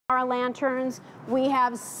lanterns, we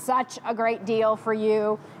have such a great deal for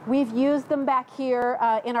you. We've used them back here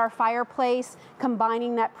in our fireplace,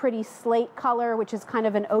 combining that pretty slate color, which is kind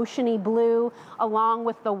of an oceany blue, along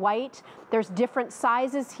with the white. There's different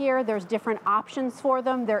sizes here. There's different options for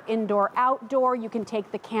them. They're indoor, outdoor. You can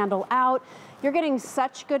take the candle out. You're getting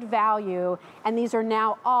such good value, and these are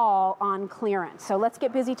now all on clearance. So let's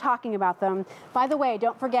get busy talking about them. By the way,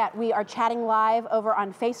 don't forget, we are chatting live over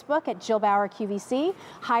on Facebook at Jill Bauer QVC.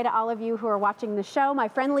 Hi to all of you who are watching the show. My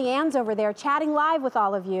friend Leanne's over there chatting live with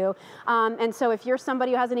all of you. And so if you're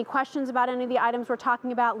somebody who has any questions about any of the items we're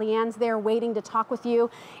talking about, Leanne's there waiting to talk with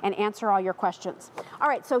you and answer all your questions. All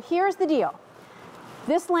right, so here's the deal.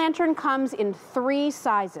 This lantern comes in 3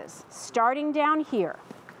 sizes, starting down here.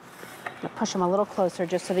 I'm gonna push them a little closer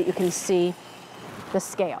just so that you can see the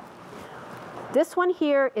scale. This one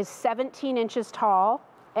here is 17 inches tall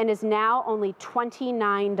and is now only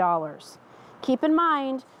 $29. Keep in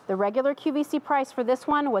mind, the regular QVC price for this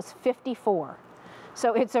one was $54.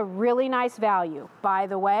 So it's a really nice value. By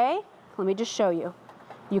the way, let me just show you.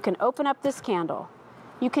 You can open up this candle.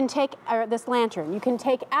 You can take, this lantern, you can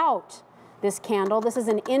take out this candle. This is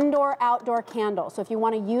an indoor-outdoor candle. So if you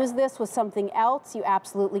want to use this with something else, you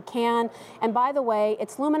absolutely can. And by the way,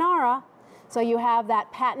 it's Luminara. So you have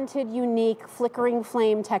that patented, unique flickering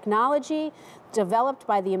flame technology developed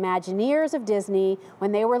by the Imagineers of Disney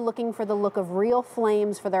when they were looking for the look of real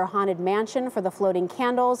flames for their Haunted Mansion for the floating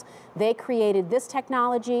candles. They created this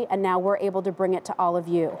technology, and now we're able to bring it to all of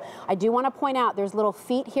you. I do want to point out there's little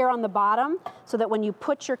feet here on the bottom so that when you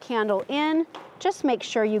put your candle in, just make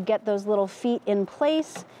sure you get those little feet in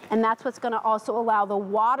place, and that's what's going to also allow the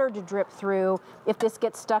water to drip through if this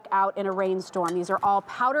gets stuck out in a rainstorm. These are all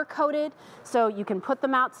powder coated, so you can put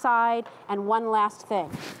them outside. And one last thing,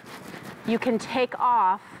 you can take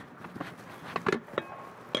off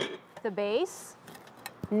the base.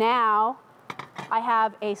 Now I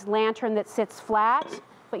have a lantern that sits flat,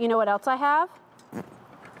 but you know what else I have?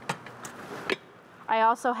 I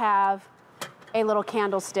also have a little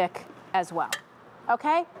candlestick as well.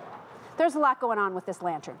 Okay? There's a lot going on with this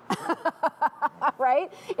lantern,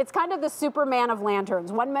 right? It's kind of the Superman of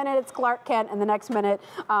lanterns. One minute it's Clark Kent, and the next minute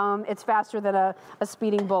it's faster than a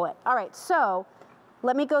speeding bullet. All right, so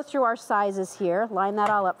let me go through our sizes here, line that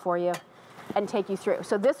all up for you, and take you through.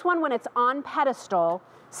 So this one, when it's on pedestal,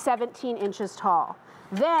 17 inches tall.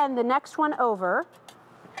 Then the next one over,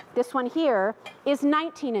 this one here, is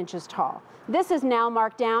 19 inches tall. This is now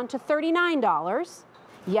marked down to $39.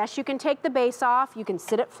 Yes, you can take the base off, you can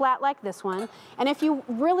sit it flat like this one, and if you've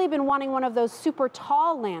really been wanting one of those super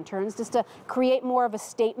tall lanterns just to create more of a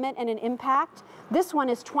statement and an impact, this one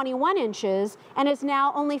is 21 inches and is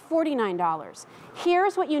now only $49.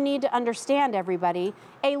 Here's what you need to understand, everybody.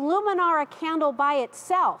 A Luminara candle by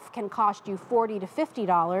itself can cost you $40 to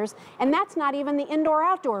 $50, and that's not even the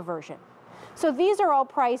indoor-outdoor version. So these are all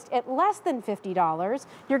priced at less than $50.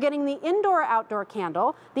 You're getting the indoor-outdoor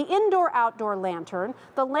candle, the indoor-outdoor lantern,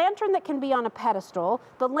 the lantern that can be on a pedestal,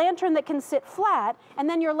 the lantern that can sit flat, and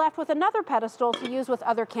then you're left with another pedestal to use with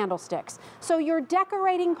other candlesticks. So your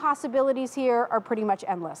decorating possibilities here are pretty much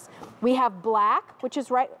endless. We have black, which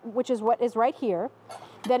is what is right here.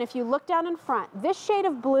 Then if you look down in front, this shade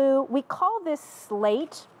of blue, we call this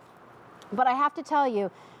slate, but I have to tell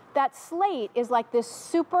you, that slate is like this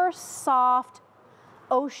super soft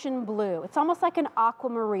ocean blue. It's almost like an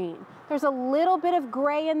aquamarine. There's a little bit of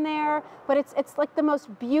gray in there, but it's like the most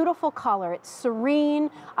beautiful color. It's serene.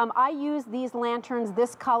 I use these lanterns,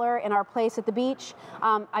 this color, in our place at the beach.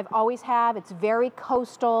 I've always have. It's very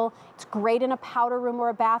coastal. It's great in a powder room or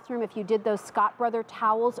a bathroom. If you did those Scott Brother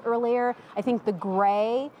towels earlier, I think the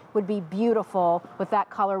gray would be beautiful with that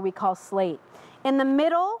color we call slate. In the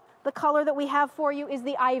middle, the color that we have for you is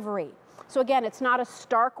the ivory. So again, it's not a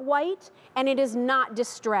stark white, and it is not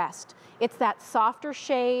distressed. It's that softer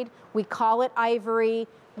shade. We call it ivory.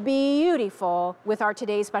 Beautiful with our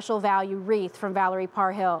today's special value wreath from Valerie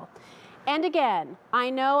Parr-Hill. And again,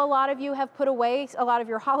 I know a lot of you have put away a lot of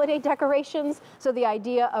your holiday decorations, so the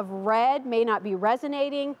idea of red may not be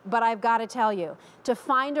resonating, but I've got to tell you, to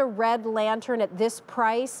find a red lantern at this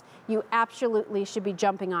price, you absolutely should be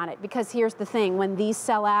jumping on it, because here's the thing, when these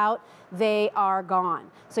sell out, they are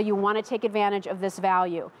gone. So you want to take advantage of this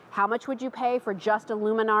value. How much would you pay for just a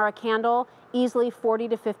Luminara candle? easily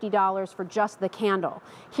 $40 to $50 for just the candle.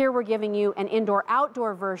 Here we're giving you an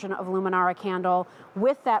indoor-outdoor version of Luminara candle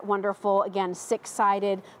with that wonderful, again,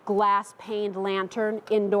 6-sided glass-paned lantern,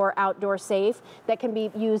 indoor-outdoor safe, that can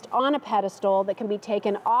be used on a pedestal, that can be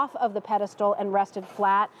taken off of the pedestal and rested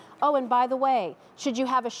flat. Oh, and by the way, should you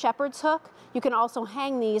have a shepherd's hook, you can also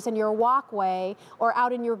hang these in your walkway or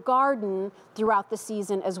out in your garden throughout the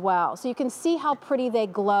season as well. So you can see how pretty they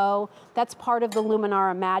glow. That's part of the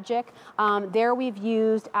Luminara magic. There we've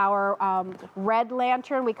used our red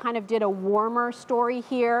lantern. We kind of did a warmer story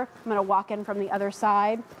here. I'm going to walk in from the other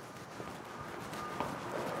side.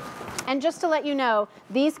 And just to let you know,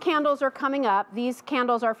 these candles are coming up. These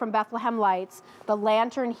candles are from Bethlehem Lights. The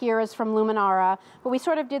lantern here is from Luminara. But we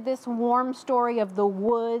sort of did this warm story of the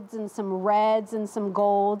woods and some reds and some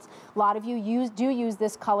golds. A lot of you do use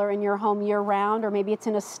this color in your home year-round, or maybe it's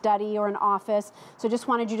in a study or an office. So just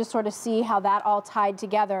wanted you to sort of see how that all tied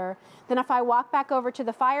together. Then if I walk back over to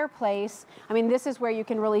the fireplace, I mean, this is where you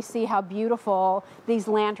can really see how beautiful these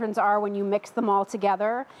lanterns are when you mix them all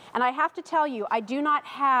together. And I have to tell you, I do not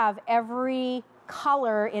have every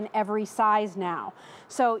color in every size now.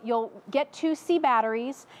 So you'll get 2C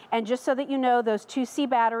batteries, and just so that you know, those 2C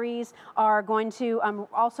batteries are going to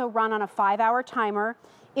also run on a 5-hour timer.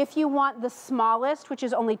 If you want the smallest, which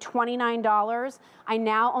is only $29, I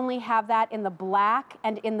now only have that in the black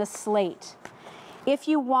and in the slate. If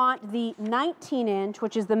you want the 19-inch,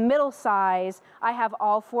 which is the middle size, I have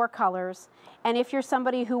all 4 colors. And if you're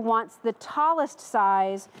somebody who wants the tallest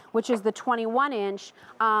size, which is the 21-inch,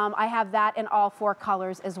 I have that in all 4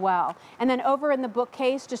 colors as well. And then over in the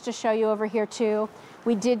bookcase, just to show you over here too,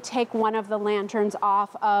 we did take one of the lanterns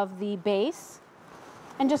off of the base.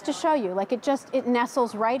 And just to show you, like it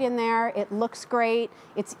nestles right in there. It looks great.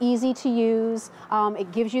 It's easy to use.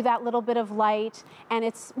 It gives you that little bit of light, and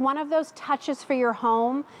it's one of those touches for your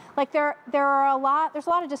home. Like there's a lot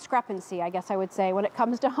of discrepancy, I guess I would say, when it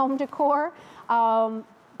comes to home decor.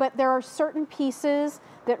 But there are certain pieces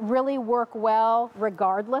that really work well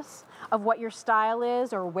regardless of what your style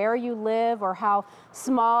is or where you live or how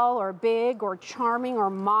small or big or charming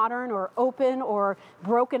or modern or open or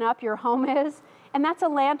broken up your home is. And that's a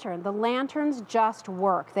lantern. The lanterns just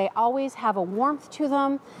work. They always have a warmth to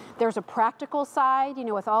them. There's a practical side, you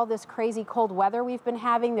know, with all this crazy cold weather we've been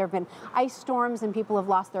having. There have been ice storms and people have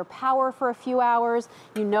lost their power for a few hours.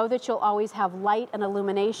 You know that you'll always have light and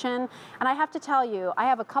illumination. And I have to tell you, I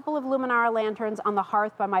have a couple of Luminara lanterns on the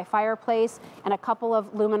hearth by my fireplace and a couple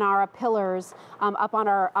of Luminara pillars up on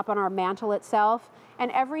our mantle itself.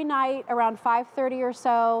 And every night around 5:30 or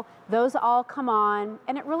so, those all come on,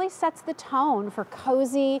 and it really sets the tone for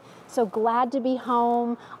cozy, so glad to be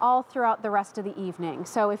home all throughout the rest of the evening.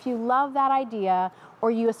 So if you love that idea, or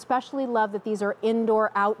you especially love that these are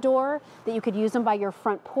indoor-outdoor, that you could use them by your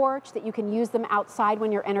front porch, that you can use them outside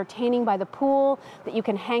when you're entertaining by the pool, that you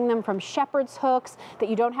can hang them from shepherd's hooks, that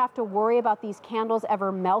you don't have to worry about these candles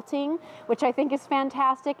ever melting, which I think is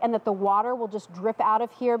fantastic, and that the water will just drip out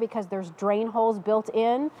of here because there's drain holes built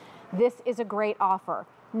in, this is a great offer.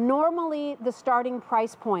 Normally, the starting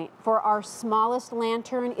price point for our smallest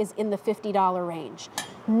lantern is in the $50 range.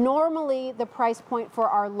 Normally, the price point for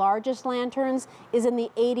our largest lanterns is in the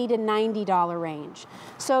 $80 to $90 range.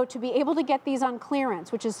 So to be able to get these on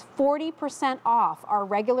clearance, which is 40% off our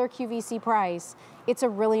regular QVC price, it's a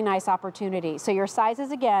really nice opportunity. So your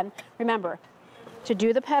sizes, again, remember, to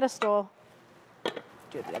do the pedestal,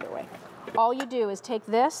 do it the other way. All you do is take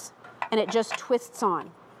this, and it just twists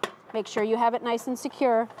on. Make sure you have it nice and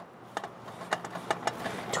secure.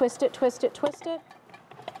 Twist it, twist it, twist it.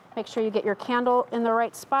 Make sure you get your candle in the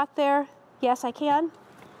right spot there. Yes, I can.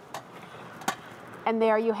 And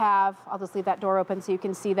there you have, I'll just leave that door open so you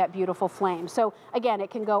can see that beautiful flame. So again, it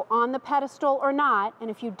can go on the pedestal or not, and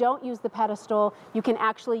if you don't use the pedestal, you can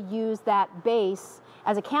actually use that base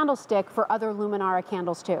as a candlestick for other Luminara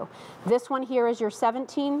candles too. This one here is your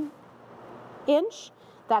 17-inch.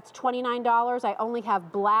 That's $29. I only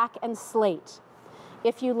have black and slate.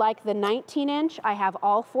 If you like the 19-inch, I have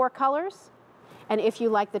all 4 colors. And if you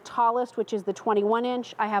like the tallest, which is the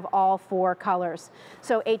 21-inch, I have all 4 colors.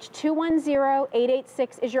 So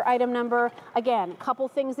H210886 is your item number. Again, a couple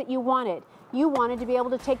things that you wanted. You wanted to be able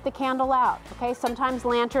to take the candle out, okay? Sometimes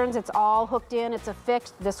lanterns, it's all hooked in, it's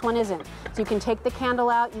affixed. This one isn't. So you can take the candle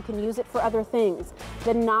out, you can use it for other things.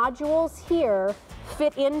 The nodules here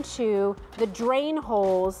fit into the drain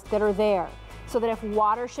holes that are there, so that if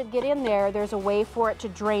water should get in there, there's a way for it to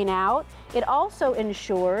drain out. It also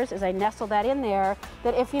ensures, as I nestle that in there,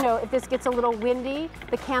 that if this gets a little windy,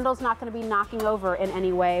 the candle's not going to be knocking over in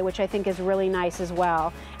any way, which I think is really nice as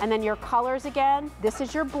well. And then your colors again, this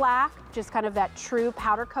is your black, just kind of that true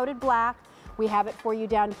powder-coated black. We have it for you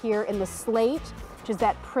down here in the slate, which is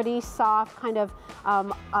that pretty soft kind of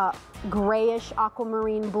grayish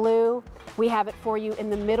aquamarine blue. We have it for you in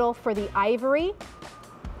the middle for the ivory,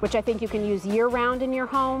 which I think you can use year-round in your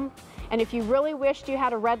home. And if you really wished you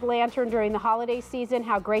had a red lantern during the holiday season,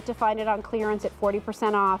 how great to find it on clearance at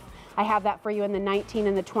 40% off. I have that for you in the 19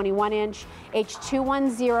 and the 21 inch.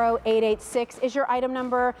 H210886 is your item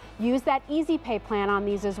number. Use that Easy Pay plan on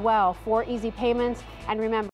these as well. 4 easy payments. And remember,